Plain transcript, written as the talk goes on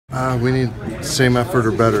We need same effort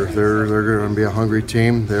or better. They're going to be a hungry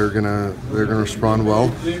team. They're going to respond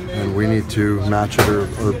well, and we need to match it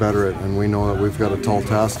or better it. And we know that we've got a tall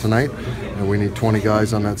task tonight, and we need 20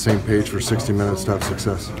 guys on that same page for 60 minutes to have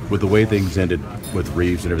success. With the way things ended with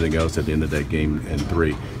Reeves and everything else at the end of that game in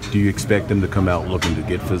 3, do you expect them to come out looking to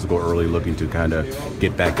get physical early, looking to kind of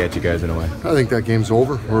get back at you guys in a way? I think that game's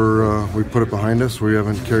over. We put it behind us. We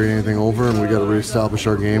haven't carried anything over, and we got to reestablish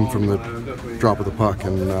our game from the drop of the puck.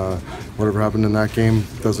 And whatever happened in that game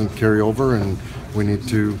doesn't carry over, and we need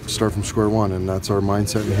to start from square one. And that's our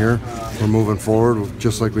mindset in here. We're moving forward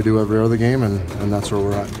just like we do every other game, and that's where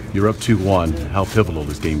we're at. You're up 2-1. How pivotal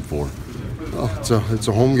is Game 4? Well, it's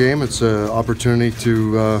a home game. It's an opportunity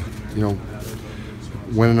to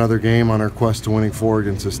win another game on our quest to winning 4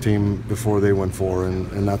 against this team before they win 4,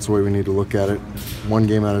 and that's the way we need to look at it. One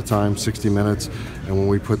game at a time, 60 minutes, and when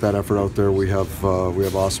we put that effort out there, we have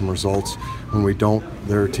awesome results. When we don't,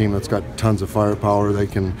 they're a team that's got tons of firepower. They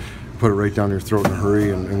can put it right down your throat in a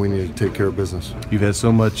hurry, and we need to take care of business. You've had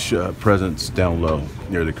so much presence down low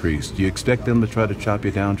near the crease. Do you expect them to try to chop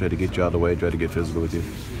you down, try to get you out of the way, try to get physical with you?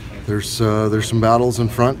 There's some battles in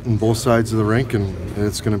front on both sides of the rink, and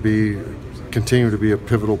it's going to continue to be a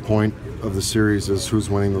pivotal point of the series is who's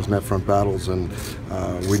winning those net front battles, and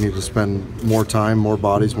we need to spend more time, more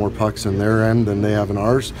bodies, more pucks in their end than they have in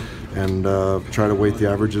ours, and try to weight the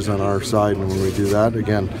averages on our side. And when we do that,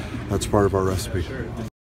 again, that's part of our recipe.